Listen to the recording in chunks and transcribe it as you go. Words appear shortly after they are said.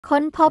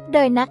ค้นพบโด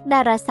ยนักด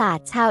าราศาสต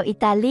ร์ชาวอิ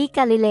ตาลีก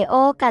าลิเลโอ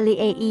กาลิ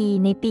เลอี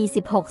ในปี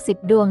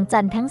 1610 ดวงจั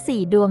นทร์ทั้ง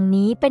 4 ดวง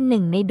นี้เป็นห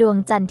นึ่งในดวง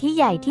จันทร์ที่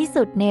ใหญ่ที่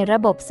สุดในระ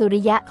บบสุ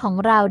ริยะของ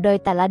เราโดย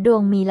แต่ละดว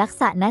งมีลัก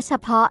ษณะเฉ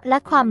พาะและ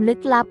ความลึ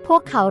กลับพว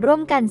กเขาร่ว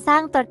มกันสร้า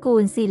งตระกู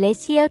ลซีเล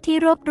เชียลที่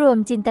รวบรวม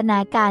จินตนา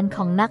การข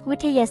องนักวิ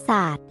ทยาศ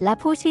าสตร์และ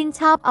ผู้ชื่น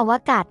ชอบอว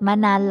กาศมา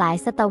นานหลาย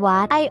ศตวร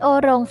รษIo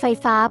โรงไฟ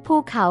ฟ้าภู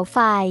เขาไฟ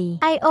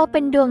Io เป็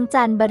นดวง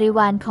จันทร์บริว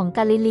ารของก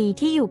าลิลี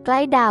ที่อยู่ใกล้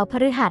ดาวพ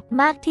ฤหัส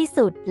มากที่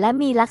สุดและ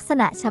มีลักษ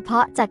ณะเฉพ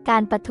าะจากกา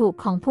รปะทุ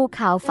ของภูเ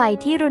ขาไฟ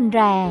ที่รุนแ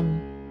รง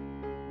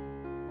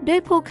ด้ว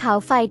ยภูเขา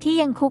ไฟที่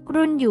ยังคุก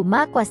รุ่นอยู่ม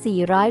ากกว่า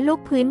 400 ลูก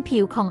พื้นผิ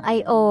วของ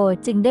Io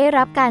จึงได้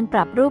รับการป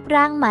รับรูป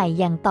ร่างใหม่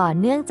อย่างต่อ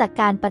เนื่องจาก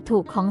การปะทุ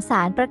ของส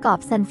ารประกอบ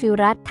ซัลฟิว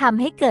รัสทำ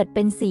ให้เกิดเ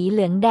ป็นสีเห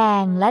ลืองแด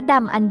งและด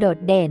ำอันโดด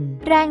เด่น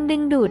แรงดึ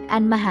งดูดอั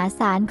นมหา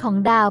ศาลของ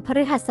ดาวพ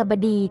ฤหัสบ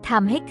ดีท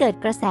ำให้เกิด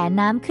กระแส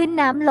น้ำขึ้น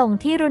น้ำลง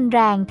ที่รุนแ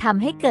รงท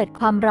ำให้เกิด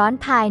ความร้อน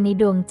ภายใน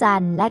ดวงจั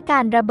นทร์และกา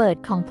รระเบิด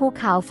ของภู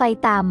เขาไฟ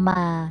ตามม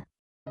า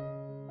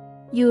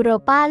ยูโร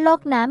ปาโล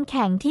กน้ำแ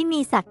ข็งที่มี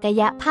ศัก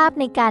ยภาพ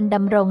ในการด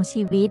ำรง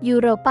ชีวิตยู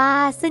โรปา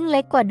ซึ่งเ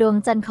ล็กกว่าดวง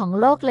จันทร์ของ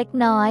โลกเล็ก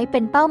น้อยเป็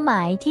นเป้าหม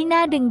ายที่น่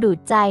าดึงดูด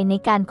ใจใน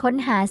การค้น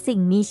หาสิ่ง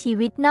มีชี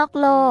วิตนอก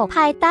โลกภ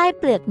ายใต้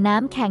เปลือกน้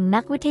ำแข็ง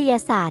นักวิทยา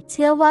ศาสตร์เ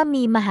ชื่อว่า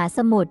มีมหาส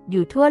มุทรอ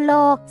ยู่ทั่วโล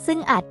กซึ่ง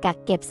อาจกัก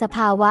เก็บสภ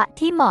าวะ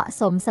ที่เหมาะ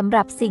สมสำห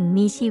รับสิ่ง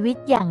มีชีวิต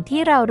อย่างที่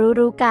เรา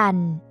รู้กัน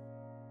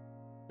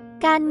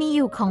การมีอ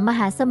ยู่ของมห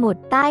าสมุท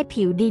รใต้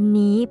ผิวดิน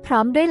นี้พร้อ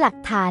มด้วยหลัก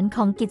ฐานข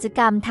องกิจก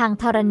รรมทาง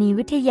ธรณี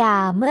วิทยา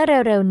เมื่อ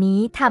เร็วๆนี้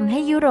ทำให้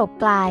ยุโรป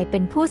กลายเป็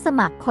นผู้ส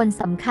มัครคน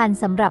สำคัญ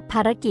สำหรับภ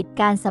ารกิจ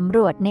การสำร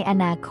วจในอ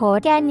นาคต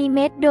แกนีเม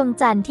ดดวง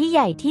จันทร์ที่ให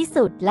ญ่ที่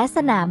สุดและส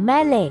นามแม่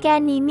เหล็กแก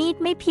นีมีด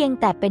ไม่เพียง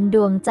แต่เป็นด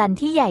วงจันทร์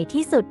ที่ใหญ่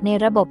ที่สุดใน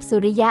ระบบสุ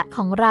ริยะข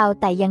องเรา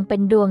แต่ยังเป็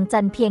นดวงจั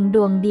นทร์เพียงด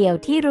วงเดียว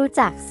ที่รู้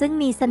จักซึ่ง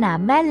มีสนาม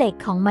แม่เหล็ก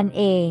ของมัน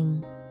เอง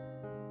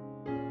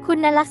คุ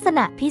ณลักษณ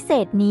ะพิเศ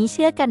ษนี้เ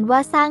ชื่อกันว่า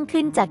สร้าง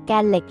ขึ้นจากแก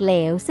นเหล็กเหล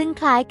วซึ่ง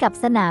คล้ายกับ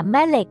สนามแ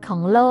ม่เหล็กขอ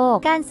งโลก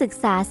การศึก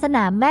ษาสน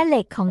ามแม่เห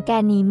ล็กของแก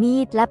นีมี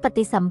ดและป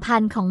ฏิสัมพั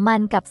นธ์ของมั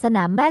นกับสน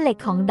ามแม่เหล็ก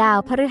ของดาว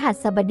พฤหั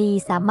สบดี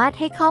สามารถ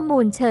ให้ข้อมู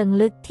ลเชิง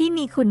ลึกที่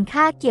มีคุณ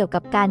ค่าเกี่ยวกั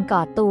บการก่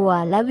อตัว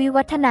และวิ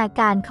วัฒนา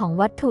การของ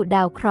วัตถุด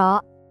าวเคราะ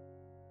ห์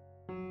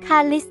คา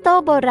ลิสโต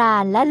โบรา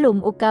ณและหลุม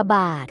อุกกาบ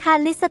าตคา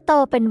ลิสโต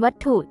เป็นวัต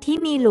ถุที่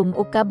มีหลุม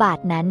อุกกาบาต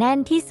หนาแน่น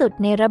ที่สุด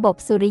ในระบบ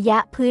สุริยะ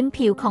พื้น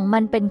ผิวของมั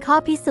นเป็นข้อ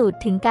พิสูจน์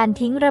ถึงการ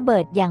ทิ้งระเบิ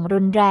ดอย่างรุ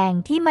นแรง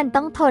ที่มัน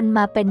ต้องทนม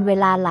าเป็นเว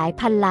ลาหลาย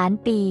พันล้าน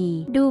ปี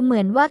ดูเหมื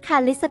อนว่าคา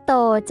ลิสโต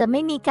จะไ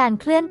ม่มีการ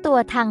เคลื่อนตัว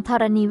ทางธ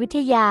รณีวิท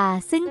ยา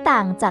ซึ่งต่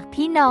างจาก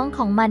พี่น้องข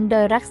องมันโด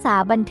ยรักษา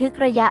บันทึก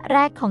ระยะแร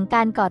กของก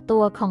ารก่อตั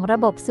วของระ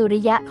บบสุ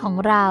ริยะของ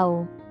เรา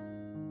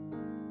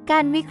ก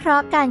ารวิเครา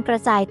ะห์การกระ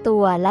จายตั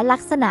วและลั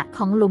กษณะข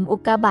องหลุมอุ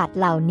กกาบาต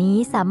เหล่านี้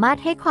สามารถ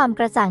ให้ความก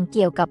ระจ่างเ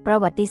กี่ยวกับประ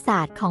วัติศา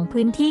สตร์ของ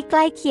พื้นที่ใก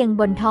ล้เคียง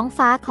บนท้อง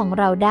ฟ้าของ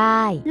เราไ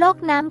ด้โลก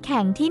น้ำแ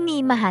ข็งที่มี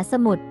มหาส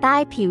มุทรใต้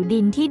ผิวดิ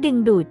นที่ดึง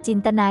ดูดจิน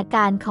ตนาก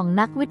ารของ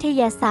นักวิท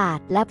ยาศาสต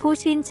ร์และผู้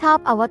ชื่นชอบ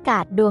อวกา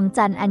ศดวง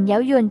จันทร์อันเย้า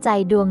ยวนใจ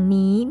ดวง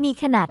นี้มี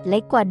ขนาดเล็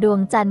กกว่าดวง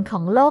จันทร์ขอ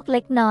งโลกเ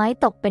ล็กน้อย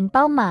ตกเป็นเ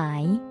ป้าหมา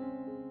ย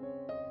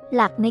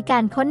หลักในกา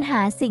รค้นห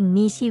าสิ่ง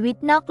มีชีวิต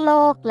นอกโล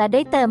กและไ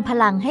ด้เติมพ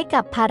ลังให้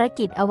กับภาร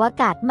กิจอว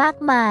กาศมาก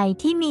มาย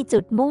ที่มีจุ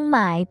ดมุ่งหม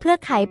ายเพื่อ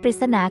ไขปริ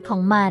ศนาของ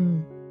มัน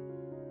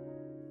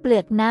เปลื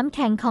อกน้ำแ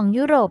ข็งของ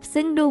ยุโรป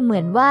ซึ่งดูเหมื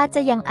อนว่าจ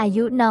ะยังอา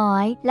ยุน้อ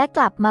ยและก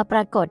ลับมาปร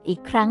ากฏอีก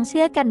ครั้งเ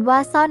ชื่อกันว่า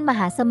ซ่อนม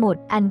หาสมุท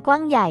รอันกว้า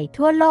งใหญ่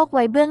ทั่วโลกไ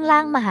ว้เบื้องล่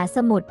างมหาส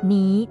มุทร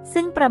นี้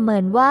ซึ่งประเมิ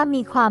นว่า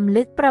มีความ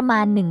ลึกประมา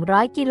ณ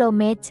100กิโลเ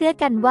มตรเชื่อ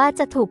กันว่า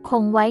จะถูกค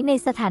งไว้ใน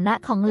สถานะ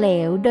ของเหล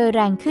วโดยแ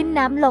รงขึ้น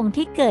น้ำลง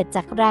ที่เกิดจ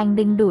ากแรง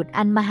ดึงดูด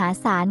อันมหา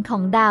ศาลขอ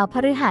งดาวพ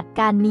ฤหัส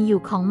การมีอ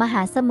ยู่ของมห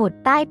าสมุทร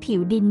ใต้ผิ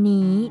วดิน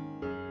นี้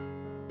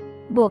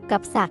บวกกั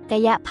บศัก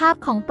ยภาพ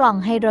ของปล่อง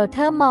ไฮโดรเท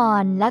อร์มอ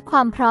นและคว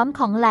ามพร้อมข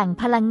องแหล่ง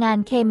พลังงาน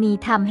เคมี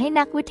ทำให้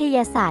นักวิทย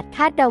าศาสตร์ค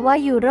าดเดาว่า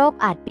ยุโรป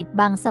อาจปิด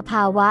บังสภ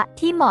าวะ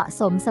ที่เหมาะ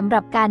สมสำห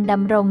รับการด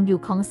ำรงอยู่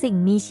ของสิ่ง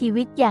มีชี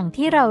วิตอย่าง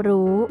ที่เรา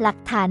รู้หลัก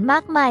ฐานมา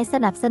กมายส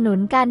นับสนุน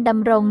การด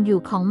ำรงอยู่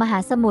ของมหา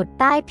สมุทร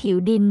ใต้ผิว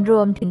ดินร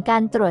วมถึงกา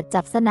รตรวจ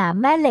จับสนาม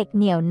แม่เหล็กเ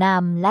หนี่ยวน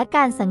ำและก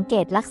ารสังเก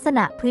ตลักษณ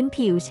ะพื้น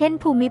ผิวเช่น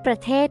ภูมิประ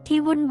เทศที่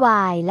วุ่นว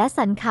ายและ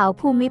สันเขา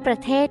ภูมิประ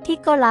เทศที่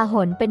โกลาห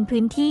ลเป็น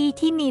พื้นที่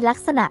ที่มีลัก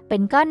ษณะเป็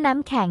นก้อนน้ำ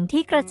แข็ง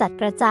ที่กระจัด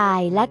กระจาย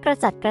และกระ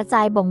จัดกระจ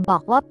ายบ่งบอ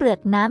กว่าเปลือ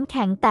กน้ำแ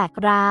ข็งแตก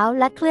ร้าว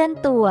และเคลื่อน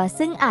ตัว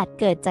ซึ่งอาจ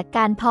เกิดจากก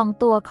ารพอง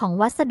ตัวของ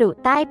วัสดุ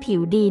ใต้ผิ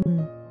วดิน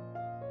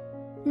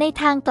ใน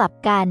ทางกลับ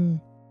กัน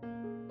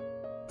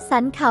สั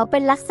นเขาเป็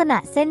นลักษณะ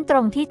เส้นตร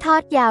งที่ทอ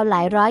ดยาวหล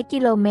ายร้อยกิ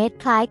โลเมตร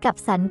คล้ายกับ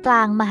สันกล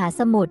างมหา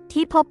สมุทร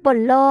ที่พบบน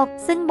โลก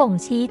ซึ่งบ่ง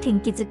ชี้ถึง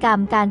กิจกรรม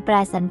การแปร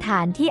สันฐา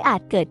นที่อา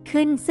จเกิด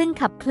ขึ้นซึ่ง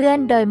ขับเคลื่อน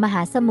โดยมห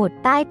าสมุทร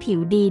ใต้ผิ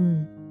วดิน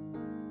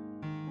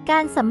กา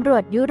รสำรว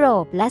จยุโร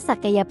ปและศั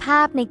กยภ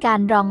าพในการ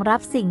รองรับ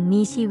สิ่ง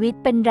มีชีวิต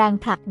เป็นแรง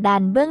ผลักดั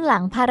นเบื้องหลั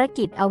งภาร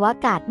กิจอว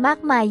กาศมาก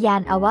มายยา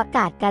นอวก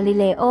าศกาลิ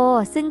เลโอ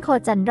ซึ่งโค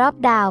จรรอบ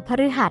ดาวพ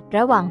ฤหัสร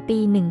ะหว่างปี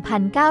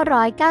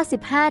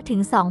 1995 ถึ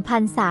ง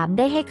 2003 ไ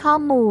ด้ให้ข้อ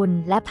มูล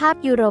และภาพ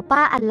ยูโรป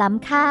าอันล้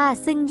ำค่า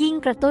ซึ่งยิ่ง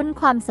กระตุ้น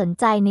ความสน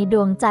ใจในด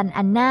วงจันทร์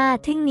อันน่า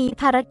ทึ่งนี้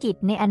ภารกิจ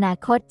ในอนา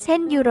คตเช่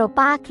นยูโรป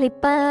าคลิป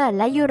เปอร์แ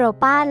ละยูโร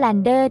ปาแลน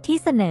เดอร์ที่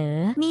เสนอ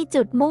มี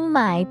จุดมุ่งหม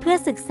ายเพื่อ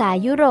ศึกษา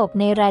ยุโรป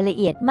ในรายละ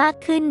เอียดมาก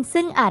ขึ้น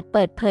ซึ่งอาจเ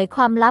ปิดเผยค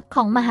วามลับข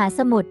องมหาส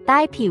มุทรใต้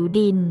ผิว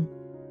ดิน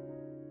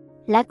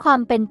และควา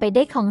มเป็นไปไ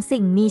ด้ของ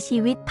สิ่งมีชี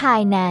วิตภา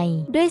ยใน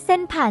ด้วยเส้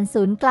นผ่าน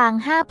ศูนย์กลาง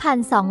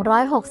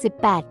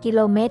 5,268 กิโล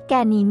เมตรแก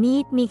นีมี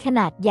ดมีข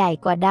นาดใหญ่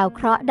กว่าดาวเค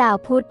ราะห์ดาว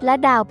พุธและ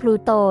ดาวพลู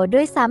โตด้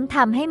วยซ้ำท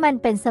ำให้มัน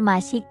เป็นสมา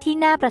ชิกที่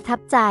น่าประทับ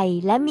ใจ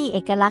และมีเอ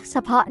กลักษณ์เฉ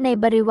พาะใน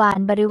บริ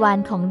วาร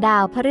ของดา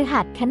วพฤ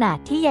หัสขนาด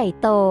ที่ใหญ่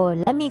โต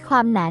และมีคว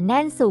ามหนาแ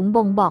น่นสูง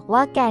บ่งบอกว่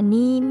าแก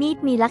นีมีด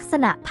มีลักษ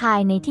ณะภาย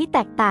ในที่แต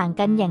กต่าง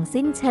กันอย่าง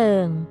สิ้นเชิ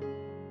ง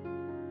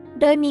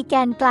โดยมีแก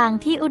นกลาง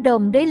ที่อุด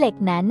มด้วยเหล็ก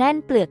หนาแน่น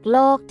เปลือกโล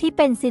กที่เ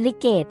ป็นซิลิ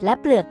เกตและ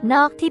เปลือกน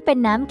อกที่เป็น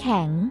น้ำแ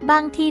ข็งบา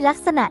งทีลัก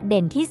ษณะเ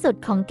ด่นที่สุด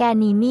ของแก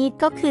นีมีด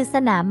ก็คือส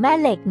นามแม่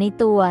เหล็กใน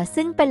ตัว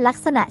ซึ่งเป็นลัก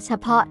ษณะเฉ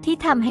พาะที่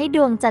ทำให้ด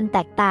วงจันทร์แต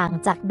กต่าง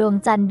จากดวง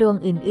จันทร์ดวง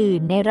อื่น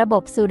ๆในระบ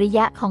บสุริย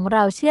ะของเร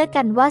าเชื่อ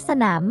กันว่าส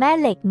นามแม่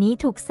เหล็กนี้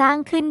ถูกสร้าง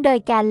ขึ้นโดย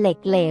แกนเหล็ก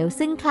เหลว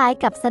ซึ่งคล้าย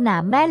กับสนา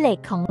มแม่เหล็ก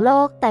ของโล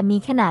กแต่มี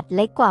ขนาดเ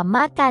ล็กกว่าม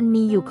ากการ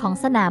มีอยู่ของ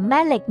สนามแม่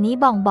เหล็กนี้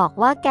บ่งบอก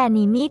ว่าแก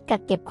นีมีดกั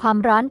กเก็บความ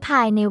ร้อนภ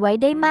ายในไว้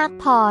ได้มาก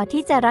พอ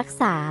ที่จะรัก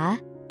ษา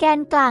แกน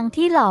กลาง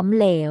ที่หลอมเ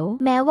หลว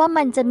แม้ว่า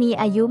มันจะมี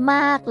อายุม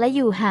ากและอ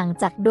ยู่ห่าง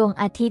จากดวง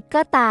อาทิตย์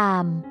ก็ตา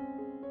ม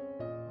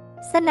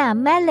สนาม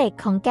แม่เหล็ก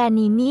ของแก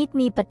นีมีด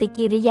มีปฏิ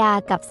กิริยา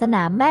กับสน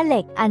ามแม่เห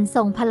ล็กอันท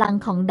รงพลัง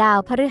ของดาว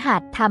พฤหั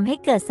สทำให้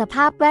เกิดสภ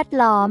าพแวด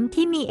ล้อม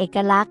ที่มีเอก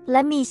ลักษณ์แล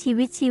ะมีชี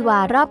วิตชีวา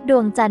รอบด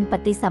วงจันทร์ป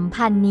ฏิสัม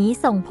พันธ์นี้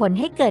ส่งผล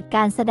ให้เกิดก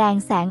ารแสดง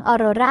แสงออ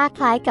โรราค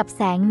ล้ายกับแ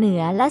สงเหนื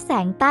อและแส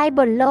งใต้บ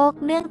นโลก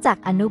เนื่องจาก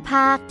อนุภ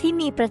าคที่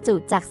มีประจุ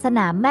จากสน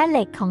ามแม่เห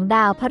ล็กของด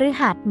าวพฤ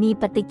หัสมี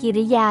ปฏิกิ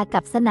ริยา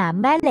กับสนาม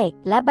แม่เหล็ก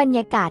และบรรย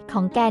ากาศข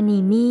องแกนี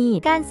มีด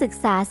การศึก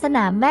ษาสน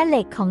ามแม่เห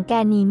ล็กของแก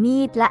นีมี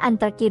ดและอัน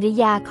ตรกิริ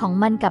ยาของ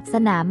มันกับ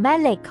สนามแม่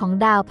เหล็กของ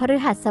ดาวพฤ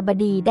หัสบ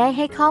ดีได้ใ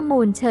ห้ข้อมู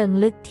ลเชิง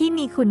ลึกที่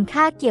มีคุณ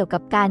ค่าเกี่ยวกั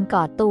บการ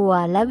ก่อตัว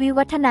และวิ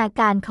วัฒนา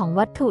การของ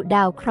วัตถุด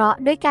าวเคราะห์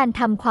ด้วยการ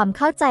ทำความเ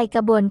ข้าใจก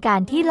ระบวนการ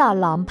ที่หล่อ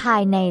หลอมภา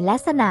ยในและ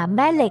สนามแ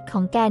ม่เหล็กข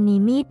องแกนี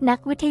มีดนัก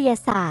วิทยา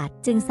ศาสตร์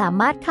จึงสา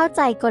มารถเข้าใ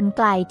จกลไ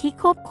กที่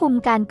ควบคุม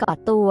การก่อ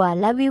ตัว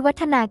และวิวั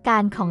ฒนากา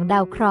รของดา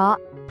วเคราะห์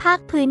ภาค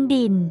พื้น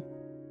ดิน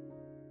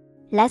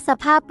และส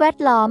ภาพแวด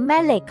ล้อมแม่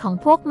เหล็กของ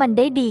พวกมันไ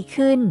ด้ดี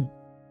ขึ้น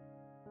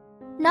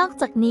นอก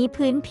จากนี้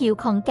พื้นผิว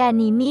ของแก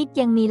นีมีด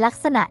ยังมีลัก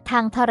ษณะทา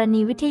งธร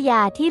ณีวิทยา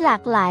ที่หลา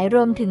กหลายร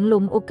วมถึงหลุ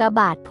มอุกกาบ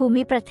าตภู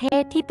มิประเท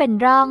ศที่เป็น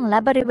ร่องและ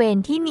บริเวณ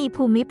ที่มี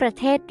ภูมิประ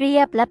เทศเรี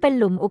ยบและเป็น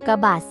หลุมอุกกา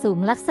บาตสูง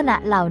ลักษณะ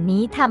เหล่า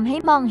นี้ทำให้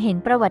มองเห็น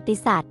ประวัติ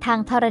ศาสตร์ทาง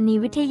ธรณี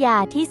วิทยา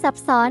ที่ซับ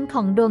ซ้อนข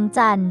องดวง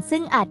จันทร์ซึ่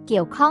งอาจเ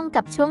กี่ยวข้อง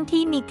กับช่วง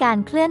ที่มีการ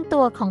เคลื่อนตั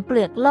วของเป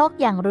ลือกโลก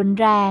อย่างรุน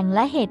แรงแล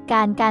ะเหตุก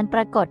ารณ์การป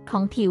รากฏขอ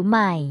งผิวให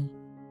ม่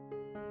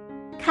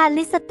คา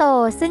ลิสโต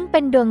ซึ่งเป็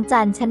นดวง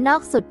จันทร์ชั้นนอ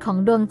กสุดของ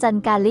ดวงจันท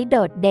ร์กาลิโด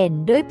ดเด่น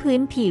ด้วยพื้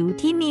นผิว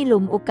ที่มีหลุ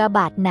มอุกกาบ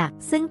าตหนัก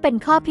ซึ่งเป็น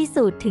ข้อพิ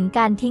สูจน์ถึงก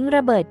ารทิ้งร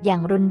ะเบิดอย่า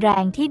งรุนแร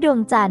งที่ดวง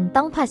จันทร์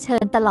ต้องเผชิ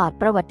ญตลอด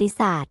ประวัติ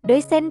ศาสตร์ด้ว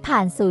ยเส้นผ่า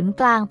นศูนย์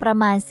กลางประ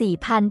มาณ 4,821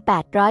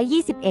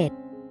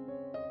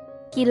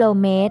 กิโล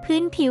เมตรพื้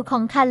นผิวขอ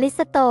งคาลิส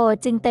โต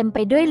จึงเต็มไป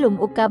ด้วยหลุม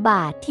อุกกาบ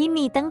าตที่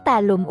มีตั้งแต่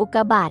หลุมอุกก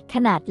าบาตข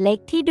นาดเล็ก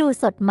ที่ดู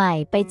สดใหม่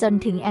ไปจน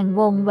ถึงแอ่ง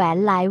วงแหวน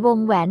หลายวง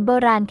แหวนโบ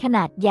ราณขน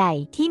าดใหญ่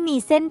ที่มี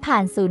เส้นผ่า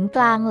นศูนย์ก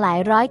ลางหลาย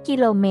ร้อยกิ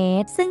โลเม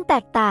ตรซึ่งแต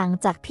กต่าง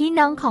จากพี่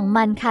น้องของ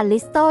มันคาลิ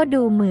สโต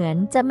ดูเหมือน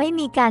จะไม่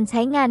มีการใ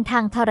ช้งานทา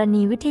งธร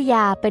ณีวิทย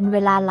าเป็นเว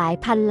ลาหลาย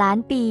พันล้าน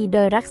ปีโด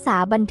ยรักษา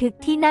บันทึก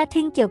ที่น่า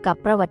ทึ่งเกี่ยวกับ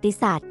ประวัติ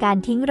ศาสตร์การ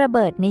ทิ้งระเ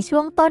บิดในช่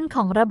วงต้นข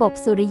องระบบ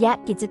สุริยะ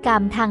กิจกรร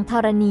มทางธ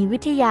รณีวิ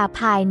ทยา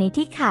ภายใน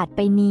ที่ขาดไ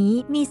ปนี้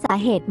มีสา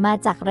เหตุมา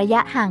จากระยะ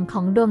ห่างข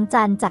องดวง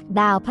จันทร์จาก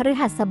ดาวพฤ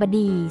หัสบ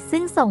ดี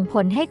ซึ่งส่งผ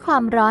ลให้ควา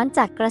มร้อนจ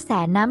ากกระแส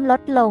น้ำล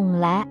ดลง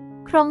และ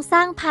โครงสร้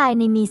างภายใ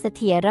นมีเส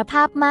ถียรภ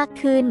าพมาก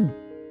ขึ้น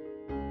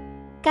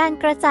การ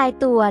กระจาย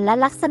ตัวและ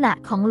ลักษณะ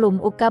ของหลุม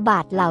อุกกาบา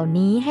ตเหล่า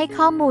นี้ให้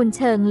ข้อมูลเ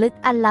ชิงลึก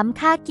อันล้ำ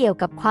ค่าเกี่ยว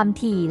กับความ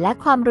ถี่และ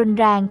ความรุน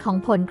แรงของ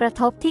ผลกระ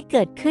ทบที่เ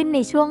กิดขึ้นใน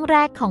ช่วงแร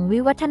กของวิ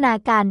วัฒนา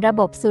การระ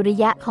บบสุริ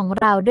ยะของ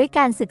เราด้วยก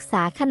ารศึกษ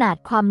าขนาด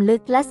ความลึ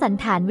กและสัน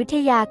ฐานวิท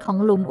ยาของ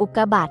หลุมอุกก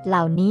าบาตเห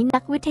ล่านี้นั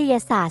กวิทยา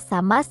ศาสตร์ส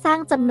ามารถสร้าง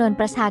จำนวน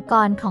ประชาก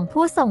รของ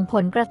ผู้ส่งผ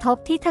ลกระทบ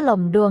ที่ถล่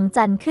มดวง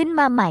จันทร์ขึ้น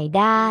มาใหม่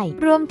ได้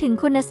รวมถึง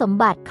คุณสม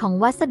บัติของ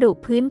วัสดุ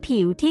พื้นผิ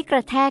วที่กร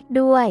ะแทก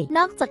ด้วยน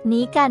อกจาก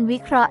นี้การวิ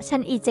เคราะห์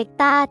ชั้นอิเจก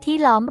ตาที่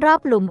ล้อมรอ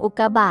บหลุมอุก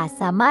กาบาต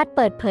สามารถเ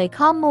ปิดเผย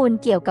ข้อมูล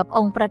เกี่ยวกับอ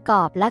งค์ประก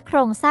อบและโคร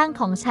งสร้าง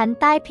ของชั้น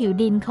ใต้ผิว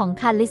ดินของ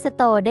คาลิสโ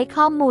ตได้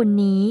ข้อมูล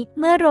นี้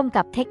เมื่อรวม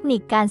กับเทคนิ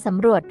คการส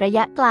ำรวจระย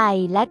ะไกล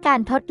และการ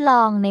ทดล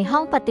องในห้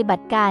องปฏิบั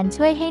ติการ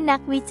ช่วยให้นั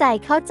กวิจัย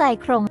เข้าใจ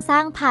โครงสร้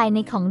างภายใน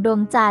ของดว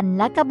งจันทร์แ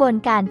ละกระบวน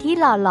การที่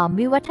หล่อหลอม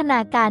วิวัฒนา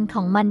การข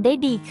องมันได้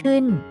ดี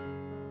ขึ้น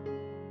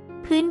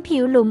พื้นผิ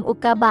วหลุมอุก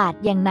กาบาต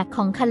อย่างหนักข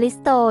องคาลิส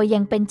โตยั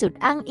งเป็นจุด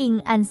อ้างอิง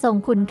อันทรง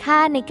คุณค่า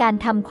ในการ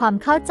ทำความ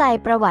เข้าใจ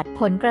ประวัติ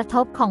ผลกระท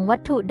บของวั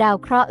ตถุดาว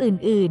เคราะห์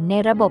อื่นๆใน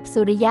ระบบ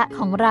สุริยะข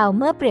องเรา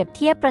เมื่อเปรียบเ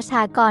ทียบประช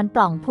ากรป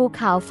ล่องภูเ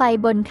ขาไฟ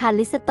บนคา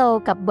ลิสโต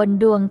กับบน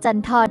ดวงจัน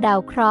ทร์ดาว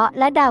เคราะห์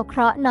และดาวเค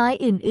ราะห์น้อย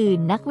อื่น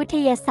ๆนักวิท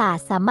ยาศาสต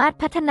ร์สามารถ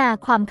พัฒนา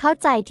ความเข้า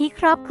ใจที่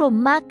ครอบคลุม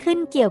มากขึ้น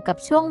เกี่ยวกับ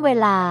ช่วงเว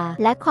ลา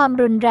และความ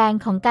รุนแรง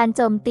ของการโ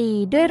จมตี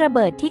ด้วยระเ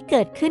บิดที่เ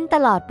กิดขึ้นต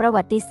ลอดประ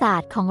วัติศาส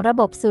ตร์ของระ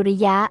บบสุริ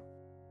ยะ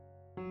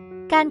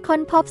การค้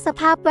นพบส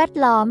ภาพแวด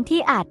ล้อมที่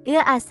อาจเอื้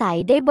ออาศัย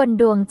ได้บน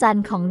ดวงจันท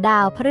ร์ของดา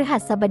วพฤหั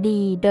สบ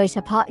ดีโดยเฉ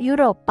พาะยุ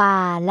โรปป่า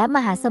และม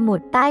หาสมุท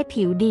รใต้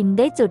ผิวดินไ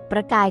ด้จุดปร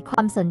ะกายคว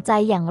ามสนใจ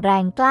อย่างแร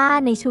งกล้า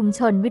ในชุมช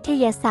นวิท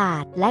ยาศา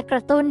สตร์และกร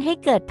ะตุ้นให้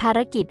เกิดภาร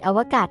กิจอว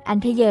กาศอัน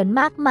เทเยิน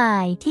มากมา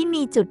ยที่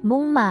มีจุด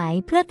มุ่งหมาย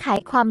เพื่อไข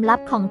ความลับ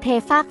ของเท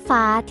ฟาก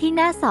ฟ้าที่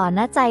น่าสน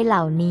ใจเห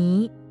ล่านี้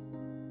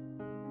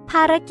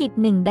ภารกิจ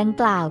หนึ่งดัง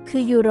กล่าวคื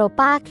อยูโร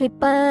ปาคลิป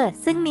เปอร์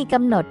ซึ่งมีก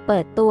ำหนดเปิ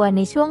ดตัวใน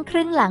ช่วงค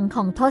รึ่งหลังข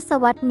องทศ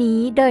วรรษนี้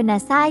โดยนา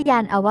ซายา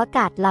นอวก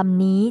าศล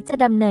ำนี้จะ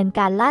ดำเนินก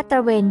ารลาดตร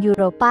ะเวนยู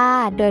โรปา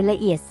โดยละ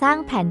เอียดสร้าง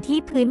แผนที่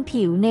พื้น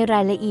ผิวในรา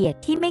ยละเอียด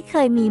ที่ไม่เค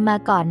ยมีมา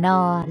ก่อน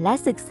และ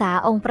ศึกษา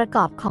องค์ประก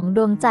อบของด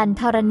วงจันทร์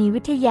ธรณี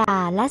วิทยา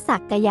และศั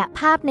กยภ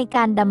าพในก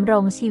ารดำร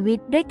งชีวิต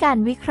ด้วยการ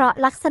วิเคราะห์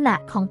ลักษณะ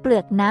ของเปลื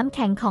อกน้ำแ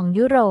ข็งของ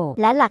ยุโรป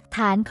และหลักฐ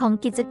านของ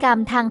กิจกรรม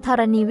ทางธ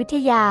รณีวิท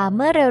ยาเ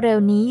มื่อเร็ว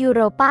ๆนี้ยูโ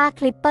รปา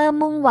คลิปเปอร์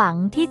มุ่งหวัง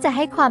ที่จะใ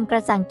ห้ความกร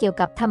ะจ่างเกี่ยว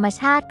กับธรรม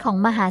ชาติของ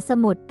มหาส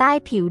มุทรใต้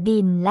ผิวดิ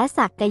นและ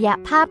ศักย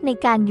ภาพใน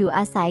การอยู่อ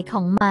าศัยข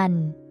องมัน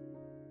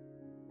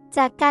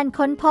จากการ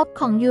ค้นพบ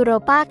ของยูโร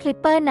ปาคลิป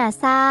เปอร์นา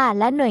ซา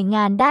และหน่วยง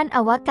านด้านอ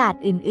วกาศ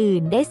อื่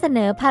นๆได้เสน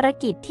อภาร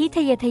กิจที่ท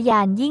ะเยอทะยา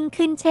นยิ่ง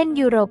ขึ้นเช่น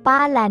ยูโรปา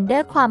แลนเดอ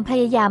ร์ความพ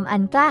ยายามอั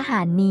นกล้าห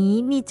าญนี้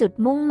มีจุด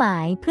มุ่งหมา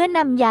ยเพื่อน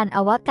ำยานอ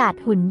วกาศ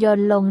หุ่นยน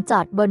ต์ลงจ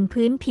อดบน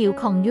พื้นผิว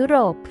ของยุโร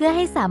ปเพื่อใ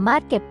ห้สามาร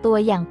ถเก็บตัว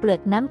อย่างเปลือ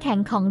กน้ำแข็ง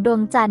ของดว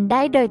งจันทร์ไ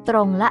ด้โดยตร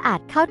งและอา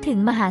จเข้าถึง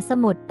มหาส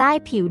มุทรใต้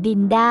ผิวดิ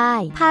นได้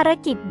ภาร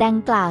กิจดัง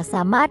กล่าวส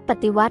ามารถป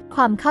ฏิวัติค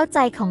วามเข้าใจ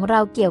ของเรา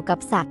เกี่ยวกับ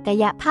ศัก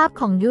ยภาพ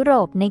ของยุโร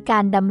ปในกา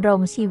รดำร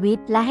งชีวิต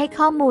และให้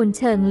ข้อมูล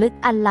เชิงลึก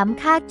อันล้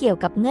ำค่าเกี่ยว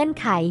กับเงื่อน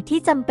ไขที่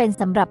จำเป็น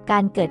สำหรับกา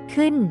รเกิด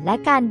ขึ้นและ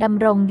การด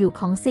ำรงอยู่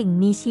ของสิ่ง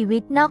มีชีวิ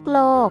ตนอกโล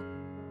ก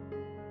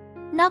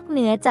นอกเห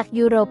นือจาก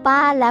ยูโรปา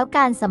แล้วก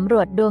ารสำร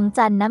วจดวง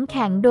จันทร์น้ำแ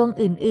ข็งดวง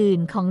อื่น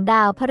ๆของด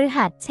าวพฤ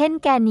หัสเช่น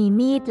แกนี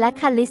มีดและ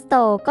คาลิสโต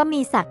ก็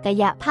มีศัก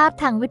ยภาพ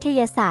ทางวิทย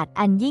าศาสตร์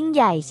อันยิ่งใ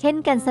หญ่เช่น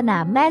กันสนา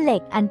มแม่เหล็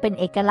กอันเป็น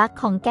เอกลักษณ์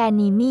ของแก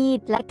นีมีด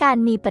และการ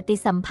มีปฏิ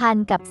สัมพัน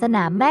ธ์กับสน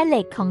ามแม่เห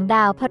ล็กของด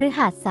าวพฤ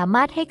หัสสาม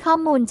ารถให้ข้อ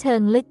มูลเชิ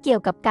งลึกเกี่ย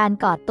วกับการ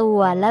ก่อตัว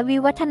และวิ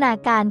วัฒนา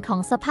การของ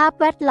สภาพ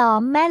แวดล้อ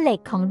มแม่เหล็ก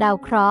ของดาว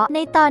เคราะห์ใน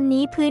ตอน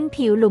นี้พื้น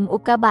ผิวหลุมอุ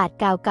กกาบาต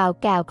เก่า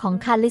ๆแก่ของ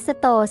คาลิส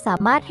โตสา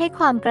มารถให้ค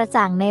วามกระ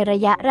จ่างในระ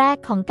ยะแรก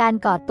ของการ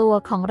ก่อตัว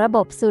ของระบ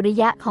บสุริ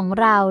ยะของ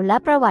เราและ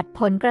ประวัติ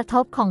ผลกระท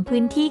บของ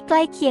พื้นที่ใก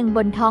ล้เคียงบ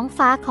นท้อง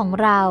ฟ้าของ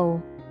เรา